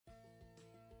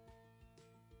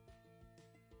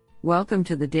Welcome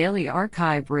to the Daily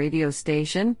Archive radio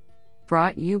station,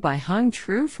 brought you by Hung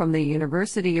Tru from the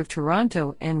University of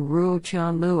Toronto and Ruo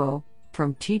Chan Luo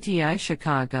from TTI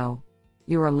Chicago.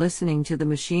 You are listening to the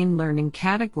Machine Learning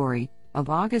category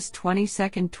of August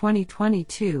 22,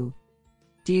 2022.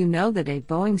 Do you know that a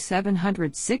Boeing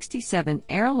 767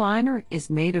 airliner is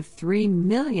made of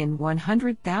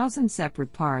 3,100,000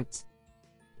 separate parts?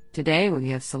 Today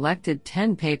we have selected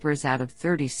 10 papers out of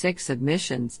 36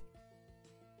 submissions.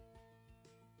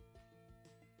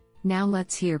 Now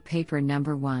let's hear paper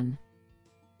number 1.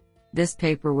 This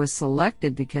paper was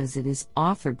selected because it is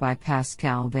authored by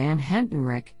Pascal Van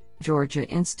Hentenryck, Georgia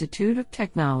Institute of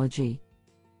Technology.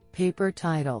 Paper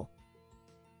title: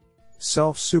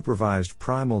 Self-Supervised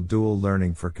Primal Dual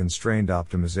Learning for Constrained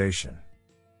Optimization.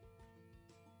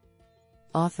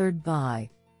 Authored by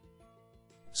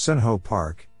Sunho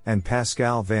Park and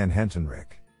Pascal Van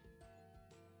Hentenryck.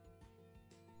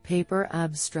 Paper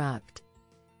abstract: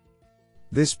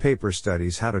 This paper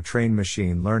studies how to train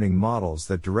machine learning models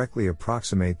that directly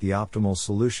approximate the optimal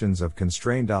solutions of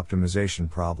constrained optimization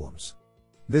problems.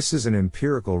 This is an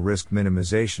empirical risk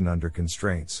minimization under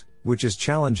constraints, which is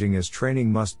challenging as training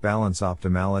must balance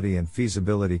optimality and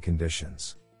feasibility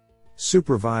conditions.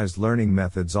 Supervised learning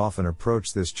methods often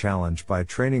approach this challenge by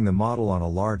training the model on a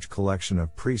large collection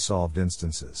of pre-solved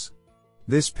instances.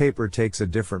 This paper takes a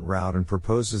different route and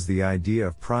proposes the idea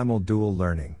of primal dual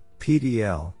learning,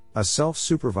 PDL, a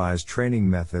self-supervised training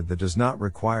method that does not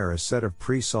require a set of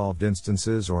pre-solved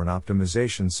instances or an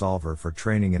optimization solver for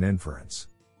training and inference.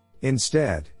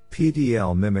 Instead,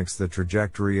 PDL mimics the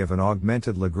trajectory of an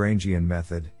augmented Lagrangian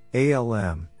method,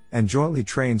 ALM, and jointly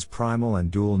trains primal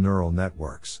and dual neural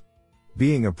networks.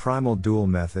 Being a primal dual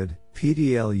method,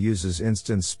 PDL uses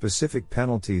instance-specific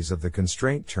penalties of the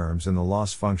constraint terms in the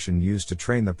loss function used to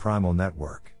train the primal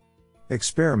network.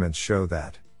 Experiments show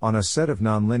that, on a set of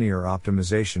nonlinear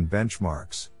optimization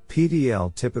benchmarks,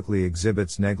 PDL typically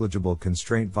exhibits negligible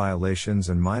constraint violations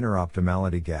and minor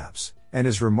optimality gaps, and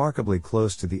is remarkably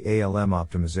close to the ALM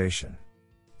optimization.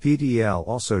 PDL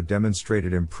also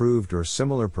demonstrated improved or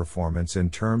similar performance in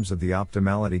terms of the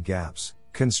optimality gaps,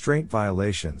 constraint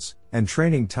violations, and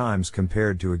training times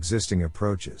compared to existing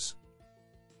approaches.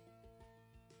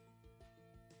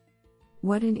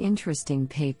 What an interesting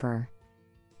paper.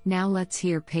 Now let's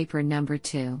hear paper number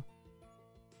 2.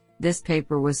 This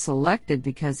paper was selected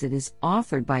because it is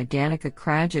authored by Danica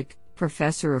Krajic,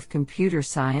 Professor of Computer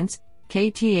Science,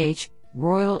 KTH,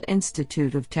 Royal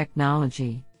Institute of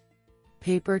Technology.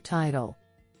 Paper title: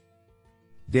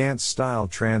 Dance Style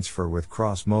Transfer with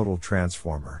Cross-Modal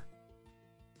Transformer.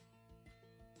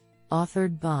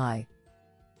 Authored by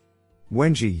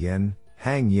Wenjie Yin,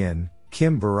 Hang Yin,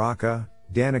 Kim Baraka,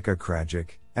 Danica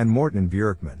Krajic, and Morten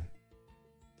Björkman.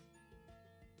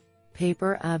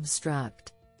 Paper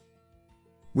abstract: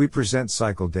 We present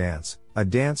Cycle Dance, a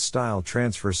dance style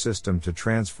transfer system to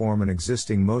transform an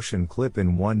existing motion clip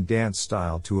in one dance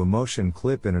style to a motion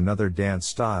clip in another dance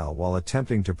style while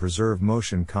attempting to preserve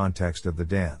motion context of the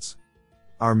dance.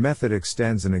 Our method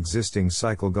extends an existing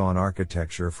cycle-GAN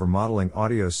architecture for modeling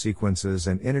audio sequences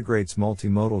and integrates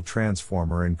multimodal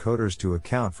transformer encoders to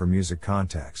account for music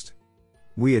context.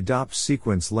 We adopt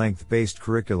sequence length-based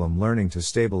curriculum learning to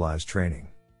stabilize training.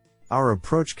 Our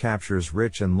approach captures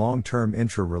rich and long-term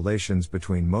intra-relations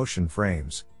between motion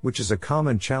frames, which is a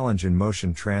common challenge in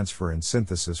motion transfer and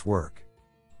synthesis work.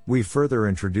 We further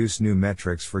introduce new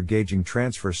metrics for gauging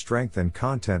transfer strength and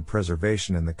content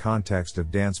preservation in the context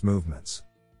of dance movements.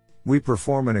 We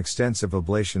perform an extensive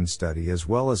ablation study as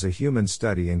well as a human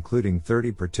study including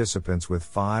 30 participants with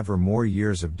 5 or more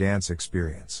years of dance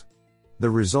experience. The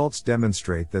results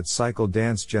demonstrate that cycle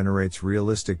dance generates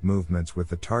realistic movements with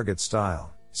the target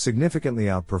style, significantly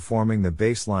outperforming the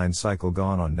baseline cycle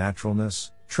GAN on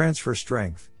naturalness, transfer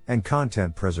strength, and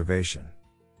content preservation.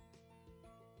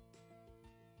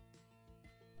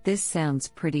 This sounds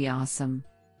pretty awesome.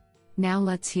 Now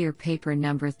let's hear paper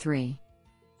number 3.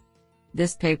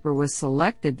 This paper was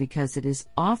selected because it is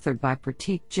authored by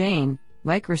Pratik Jain,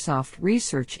 Microsoft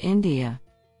Research India.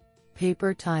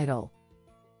 Paper title: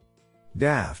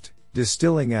 DAFT,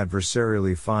 Distilling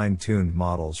Adversarially Fine-Tuned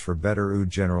Models for Better OOD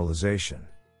Generalization.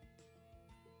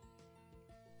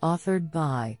 Authored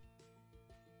by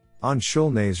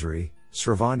Anshul Nasri,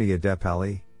 Sravanti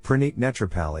Adepalli, Praneet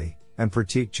Netrapalli, and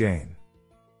Pratik Jain.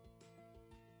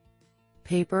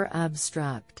 Paper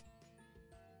abstract: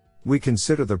 We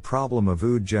consider the problem of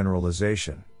OOD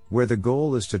generalization, where the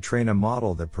goal is to train a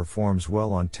model that performs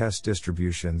well on test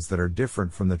distributions that are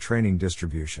different from the training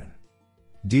distribution.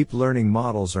 Deep learning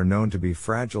models are known to be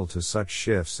fragile to such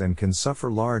shifts and can suffer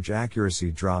large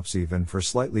accuracy drops even for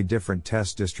slightly different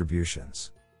test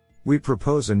distributions. We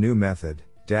propose a new method,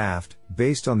 DAFT,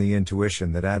 based on the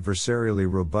intuition that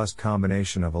adversarially robust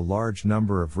combination of a large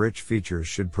number of rich features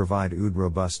should provide OOD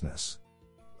robustness.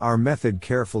 Our method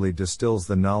carefully distills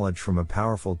the knowledge from a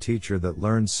powerful teacher that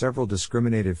learns several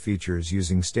discriminative features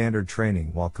using standard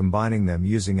training while combining them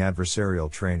using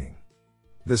adversarial training.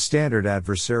 The standard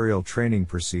adversarial training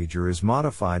procedure is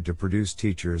modified to produce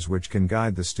teachers which can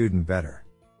guide the student better.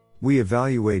 We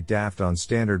evaluate DAFT on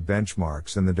standard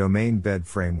benchmarks in the domain BED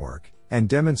framework, and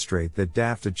demonstrate that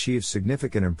DAFT achieves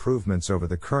significant improvements over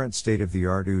the current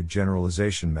state-of-the-art OOD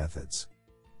generalization methods.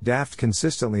 DAFT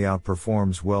consistently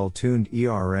outperforms well-tuned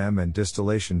ERM and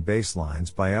distillation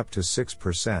baselines by up to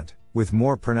 6%, with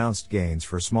more pronounced gains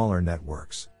for smaller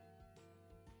networks.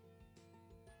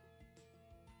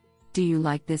 Do you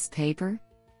like this paper?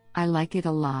 I like it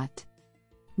a lot.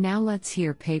 Now let's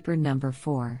hear paper number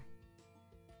 4.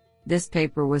 This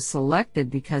paper was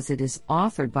selected because it is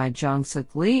authored by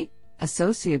Jong-Suk Lee,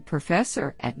 Associate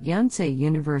Professor at Yonsei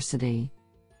University.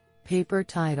 Paper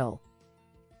title: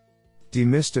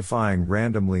 Demystifying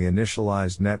Randomly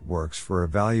Initialized Networks for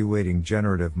Evaluating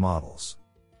Generative Models.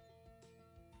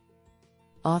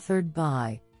 Authored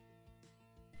by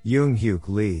Young-Hyuk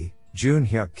Lee,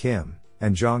 Jun-Hyuk Kim,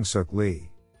 and Jong-Suk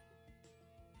Lee.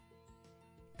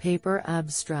 Paper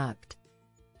abstract: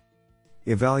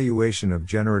 Evaluation of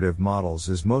generative models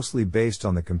is mostly based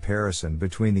on the comparison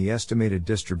between the estimated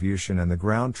distribution and the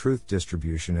ground truth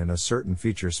distribution in a certain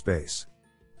feature space.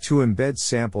 To embed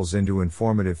samples into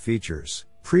informative features,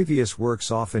 previous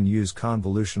works often use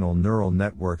convolutional neural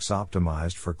networks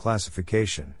optimized for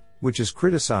classification, which is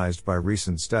criticized by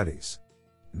recent studies.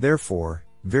 Therefore,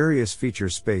 various feature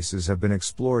spaces have been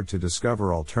explored to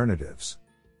discover alternatives.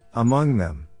 Among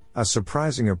them, a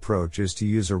surprising approach is to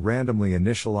use a randomly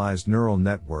initialized neural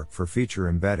network for feature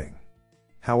embedding.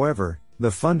 However, the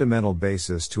fundamental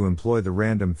basis to employ the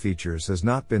random features has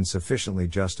not been sufficiently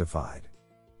justified.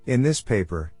 In this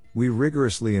paper, we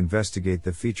rigorously investigate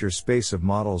the feature space of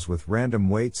models with random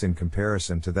weights in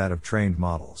comparison to that of trained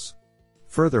models.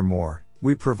 Furthermore,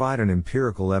 we provide an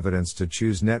empirical evidence to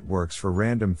choose networks for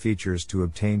random features to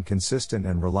obtain consistent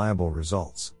and reliable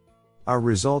results. Our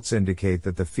results indicate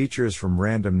that the features from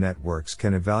random networks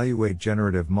can evaluate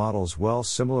generative models well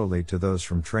similarly to those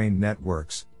from trained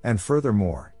networks, and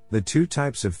furthermore, the two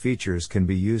types of features can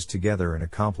be used together in a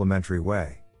complementary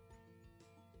way.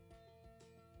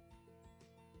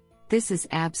 This is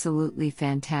absolutely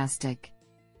fantastic.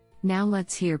 Now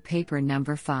let's hear paper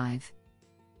number 5.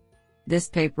 This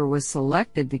paper was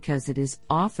selected because it is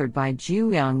authored by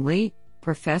Juyang Lee,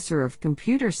 Professor of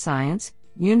Computer Science,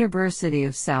 University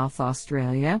of South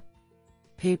Australia.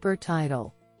 Paper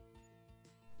title: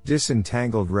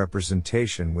 Disentangled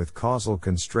Representation with Causal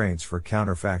Constraints for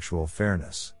Counterfactual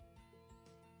Fairness.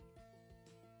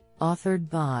 Authored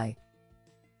by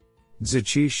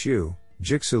Ziqi Xu,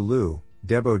 Jixu Liu,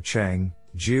 Debo Cheng,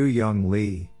 Juyang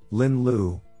Lee, Lin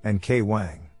Liu, and K.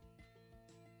 Wang.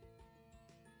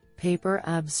 Paper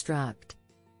abstract: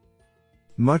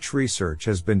 Much research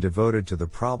has been devoted to the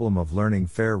problem of learning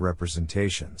fair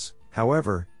representations.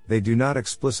 However, they do not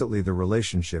explicitly the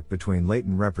relationship between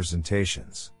latent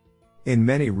representations. In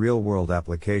many real-world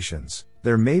applications,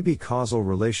 there may be causal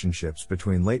relationships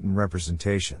between latent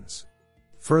representations.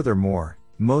 Furthermore,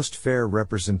 most fair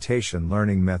representation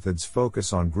learning methods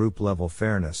focus on group-level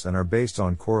fairness and are based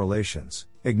on correlations,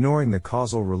 ignoring the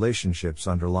causal relationships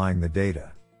underlying the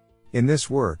data. In this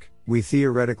work, we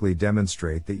theoretically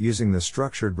demonstrate that using the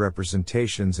structured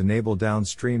representations enable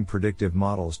downstream predictive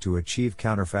models to achieve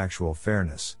counterfactual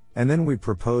fairness, and then we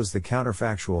propose the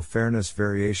counterfactual fairness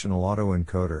variational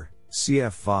autoencoder,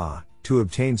 CFVA, to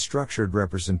obtain structured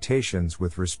representations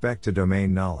with respect to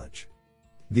domain knowledge.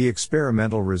 The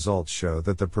experimental results show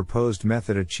that the proposed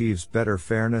method achieves better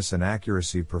fairness and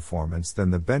accuracy performance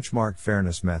than the benchmark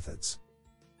fairness methods.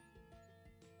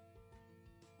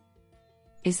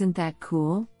 Isn't that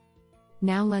cool?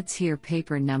 Now let's hear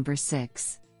paper number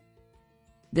 6.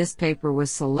 This paper was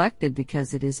selected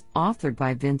because it is authored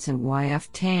by Vincent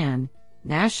Y.F. Tan,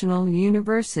 National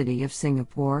University of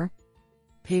Singapore.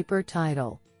 Paper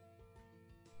title: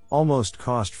 Almost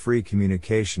Cost-Free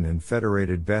Communication in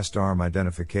Federated Best Arm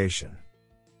Identification.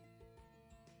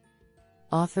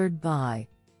 Authored by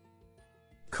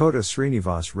Kota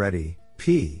Srinivas Reddy,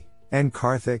 P. N.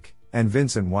 Karthik, and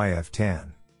Vincent Y.F.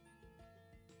 Tan.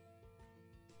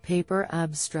 Paper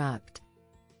abstract: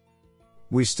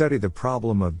 We study the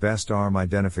problem of best arm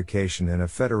identification in a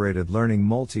federated learning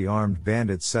multi-armed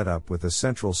bandit setup with a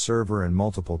central server and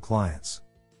multiple clients.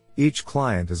 Each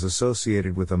client is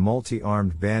associated with a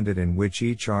multi-armed bandit in which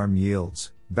each arm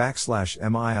yields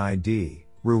 \MIID,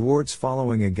 rewards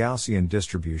following a Gaussian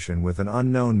distribution with an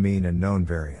unknown mean and known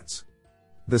variance.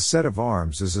 The set of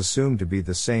arms is assumed to be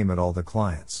the same at all the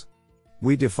clients.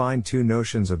 We define two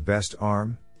notions of best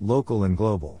arm, local and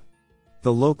global.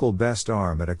 The local best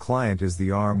arm at a client is the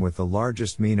arm with the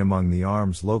largest mean among the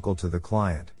arms local to the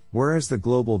client, whereas the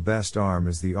global best arm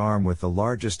is the arm with the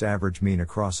largest average mean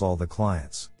across all the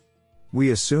clients.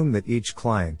 We assume that each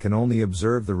client can only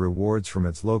observe the rewards from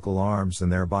its local arms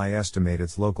and thereby estimate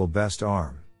its local best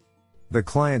arm. The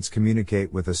clients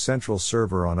communicate with a central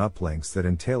server on uplinks that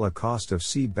entail a cost of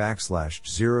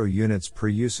C/0 units per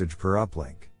usage per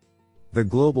uplink. The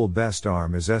global best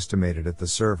arm is estimated at the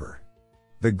server.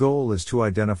 The goal is to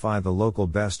identify the local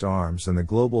best arms and the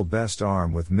global best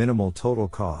arm with minimal total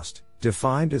cost,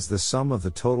 defined as the sum of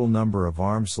the total number of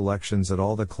arm selections at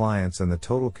all the clients and the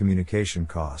total communication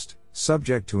cost,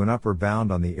 subject to an upper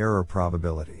bound on the error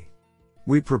probability.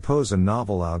 We propose a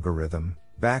novel algorithm,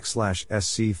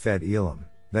 \SC_Fed_ELIM,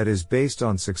 that is based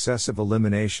on successive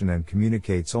elimination and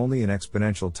communicates only in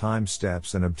exponential time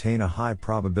steps and obtain a high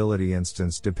probability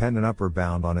instance dependent upper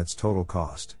bound on its total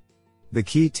cost. The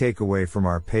key takeaway from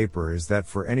our paper is that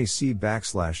for any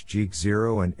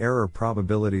C/Geek0 and error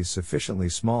probabilities sufficiently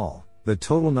small, the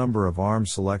total number of arm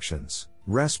selections,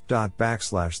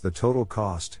 resp. the total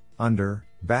cost, under,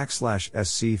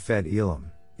 \SC_Fed_ELIM,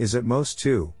 is at most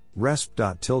 2,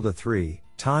 resp.3,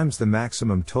 times the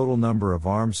maximum total number of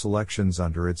arm selections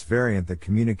under its variant that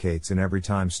communicates in every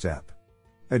time step.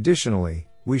 Additionally,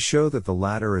 we show that the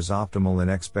latter is optimal in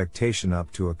expectation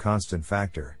up to a constant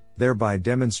factor, thereby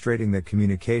demonstrating that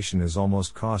communication is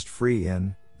almost cost-free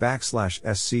in,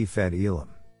 \SC_Fed_ELIM.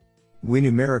 We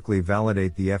numerically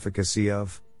validate the efficacy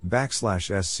of,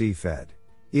 \SC_Fed_ELIM.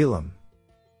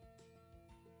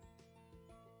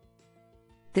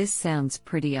 This sounds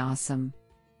pretty awesome.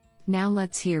 Now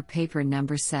let's hear paper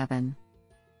number 7.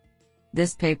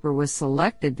 This paper was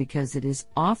selected because it is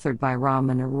authored by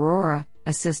Raman Arora,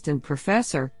 Assistant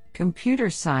Professor, Computer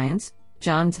Science,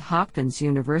 Johns Hopkins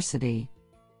University.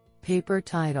 Paper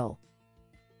title: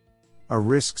 A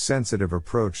risk-sensitive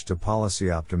approach to policy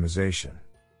optimization.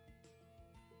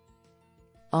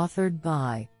 Authored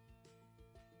by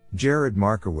Jared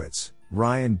Markowitz,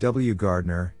 Ryan W.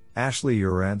 Gardner, Ashley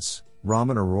Urentz,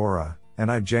 Raman Arora, and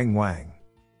Zheng Wang.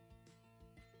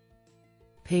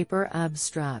 Paper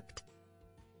abstract: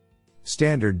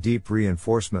 Standard Deep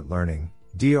Reinforcement Learning,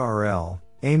 DRL,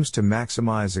 aims to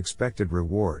maximize expected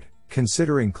reward,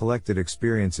 considering collected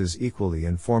experiences equally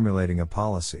in formulating a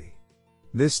policy.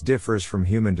 This differs from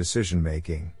human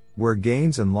decision-making, where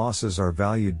gains and losses are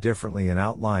valued differently and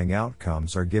outlying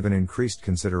outcomes are given increased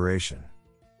consideration.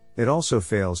 It also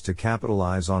fails to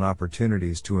capitalize on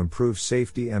opportunities to improve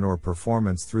safety and/or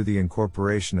performance through the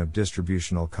incorporation of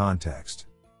distributional context.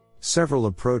 Several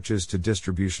approaches to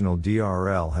distributional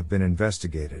DRL have been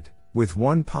investigated, with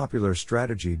one popular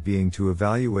strategy being to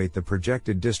evaluate the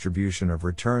projected distribution of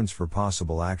returns for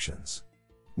possible actions.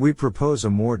 We propose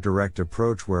a more direct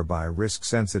approach whereby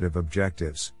risk-sensitive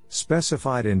objectives,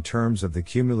 specified in terms of the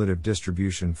cumulative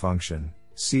distribution function,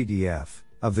 CDF,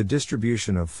 of the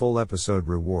distribution of full episode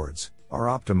rewards, are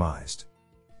optimized.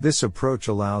 This approach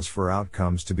allows for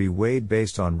outcomes to be weighed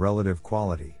based on relative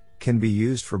quality, can be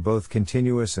used for both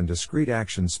continuous and discrete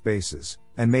action spaces,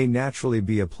 and may naturally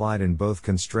be applied in both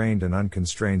constrained and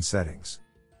unconstrained settings.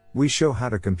 We show how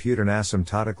to compute an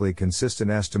asymptotically consistent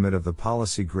estimate of the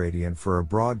policy gradient for a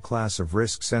broad class of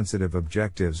risk-sensitive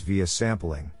objectives via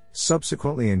sampling,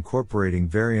 subsequently incorporating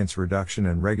variance reduction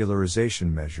and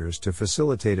regularization measures to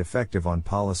facilitate effective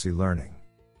on-policy learning.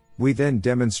 We then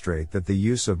demonstrate that the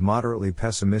use of moderately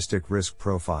pessimistic risk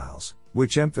profiles,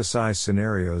 which emphasize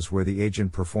scenarios where the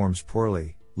agent performs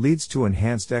poorly, leads to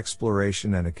enhanced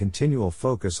exploration and a continual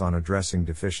focus on addressing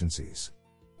deficiencies.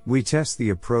 We test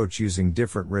the approach using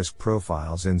different risk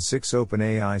profiles in 6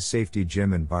 OpenAI Safety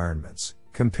Gym environments,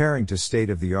 comparing to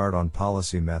state-of-the-art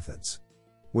on-policy methods.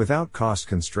 Without cost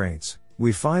constraints,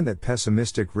 we find that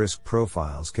pessimistic risk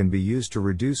profiles can be used to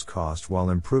reduce cost while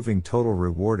improving total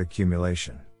reward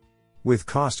accumulation. With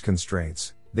cost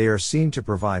constraints, they are seen to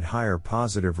provide higher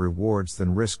positive rewards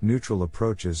than risk-neutral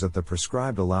approaches at the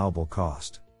prescribed allowable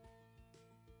cost.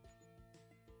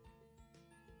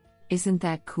 Isn't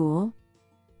that cool?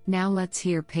 Now let's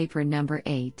hear paper number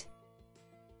 8.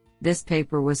 This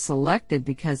paper was selected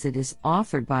because it is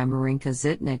authored by Marinka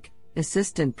Zitnik,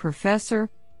 Assistant Professor,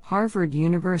 Harvard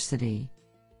University.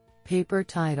 Paper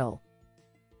title: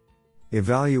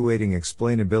 Evaluating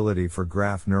Explainability for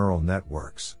Graph Neural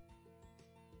Networks.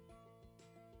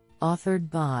 Authored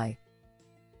by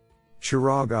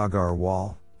Chirag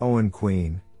Agarwal, Owen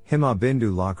Queen,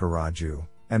 Himabindu Lakkaraju,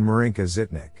 and Marinka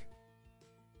Zitnik.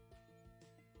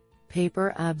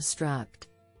 Paper abstract.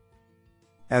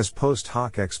 As post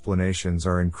hoc explanations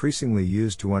are increasingly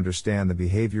used to understand the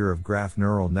behavior of graph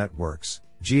neural networks,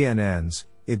 GNNs,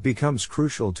 it becomes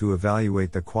crucial to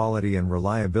evaluate the quality and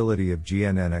reliability of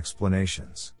GNN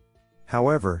explanations.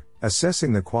 However,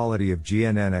 assessing the quality of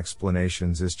GNN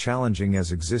explanations is challenging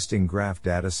as existing graph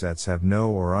datasets have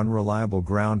no or unreliable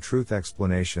ground truth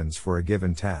explanations for a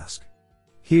given task.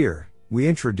 Here, we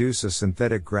introduce a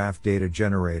synthetic graph data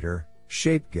generator,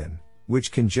 ShapeGN,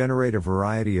 which can generate a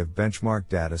variety of benchmark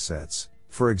datasets,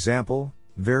 for example,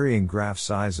 varying graph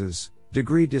sizes,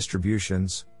 degree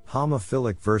distributions,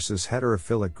 homophilic versus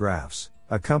heterophilic graphs,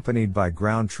 accompanied by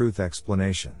ground truth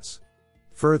explanations.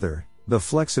 Further, the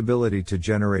flexibility to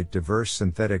generate diverse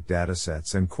synthetic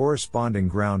datasets and corresponding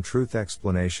ground truth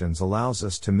explanations allows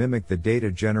us to mimic the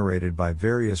data generated by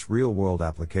various real-world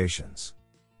applications.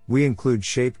 We include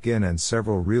ShapeGN and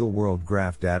several real-world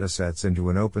graph datasets into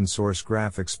an open-source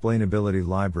graph explainability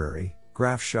library,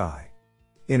 GraphShy.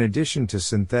 In addition to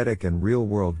synthetic and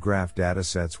real-world graph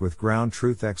datasets with ground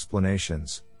truth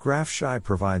explanations, GraphShy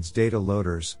provides data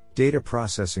loaders, data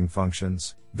processing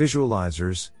functions,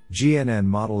 visualizers, GNN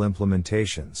model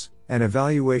implementations, and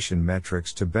evaluation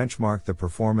metrics to benchmark the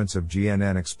performance of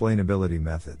GNN explainability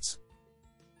methods.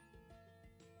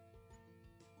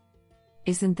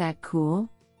 Isn't that cool?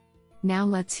 Now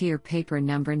let's hear paper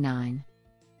number 9.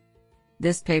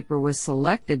 This paper was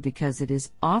selected because it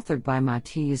is authored by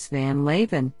Matthijs van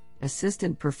Leeuwen,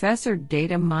 Assistant Professor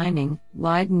Data Mining,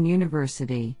 Leiden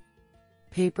University.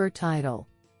 Paper title: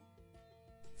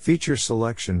 Feature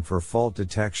Selection for Fault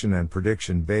Detection and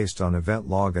Prediction Based on Event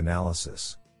Log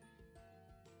Analysis.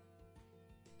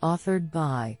 Authored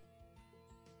by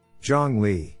Zhang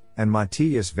Li and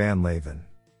Matthijs van Leeuwen.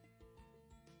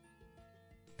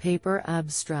 Paper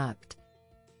abstract.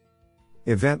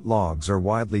 Event logs are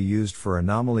widely used for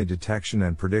anomaly detection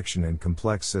and prediction in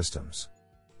complex systems.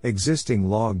 Existing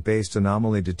log-based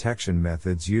anomaly detection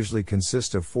methods usually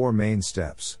consist of 4 main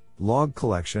steps: log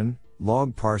collection,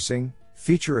 log parsing,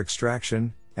 feature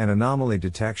extraction, and anomaly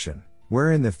detection,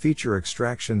 wherein the feature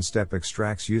extraction step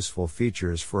extracts useful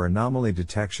features for anomaly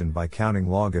detection by counting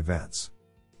log events.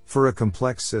 For a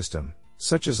complex system,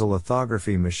 such as a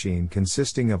lithography machine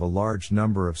consisting of a large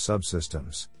number of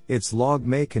subsystems, its log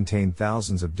may contain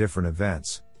thousands of different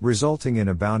events, resulting in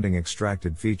abounding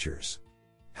extracted features.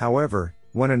 However,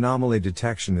 when anomaly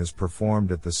detection is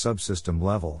performed at the subsystem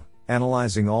level,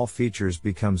 analyzing all features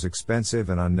becomes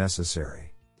expensive and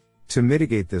unnecessary. To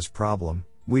mitigate this problem,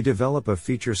 we develop a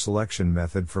feature selection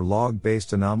method for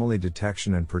log-based anomaly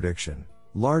detection and prediction,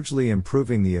 largely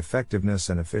improving the effectiveness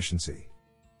and efficiency.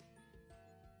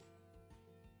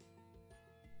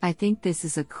 I think this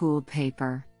is a cool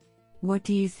paper. What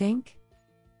do you think?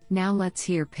 Now let's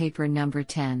hear paper number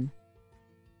 10.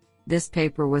 This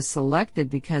paper was selected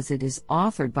because it is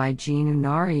authored by Jinu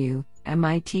Nariu,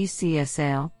 MIT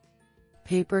CSL.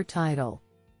 Paper title: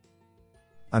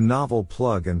 A novel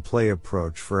plug-and-play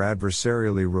approach for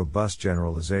adversarially robust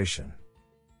generalization.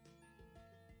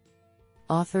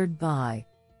 Authored by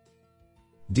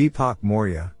Deepak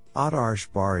Maurya, Adarsh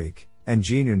Parikh, and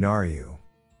Jinu Nariu.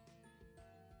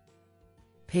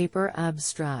 Paper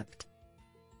abstract.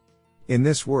 In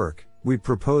this work, we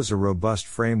propose a robust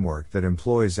framework that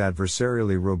employs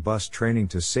adversarially robust training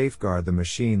to safeguard the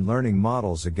machine learning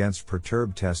models against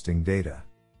perturbed testing data.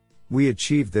 We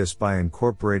achieve this by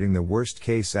incorporating the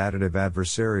worst-case additive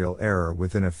adversarial error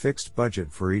within a fixed budget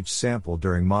for each sample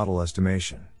during model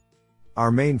estimation.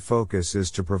 Our main focus is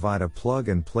to provide a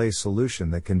plug-and-play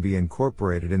solution that can be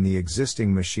incorporated in the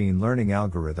existing machine learning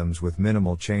algorithms with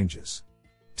minimal changes.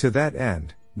 To that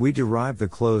end, we derive the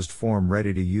closed-form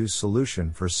ready-to-use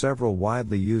solution for several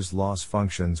widely used loss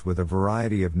functions with a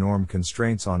variety of norm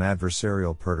constraints on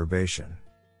adversarial perturbation.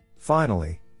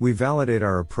 Finally, we validate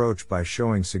our approach by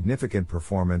showing significant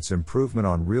performance improvement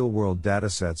on real-world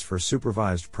datasets for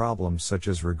supervised problems such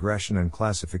as regression and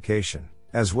classification,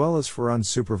 as well as for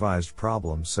unsupervised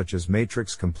problems such as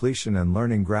matrix completion and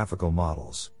learning graphical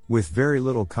models, with very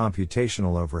little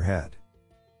computational overhead.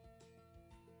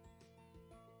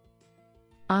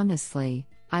 Honestly,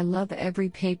 I love every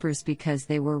papers because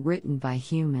they were written by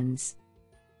humans.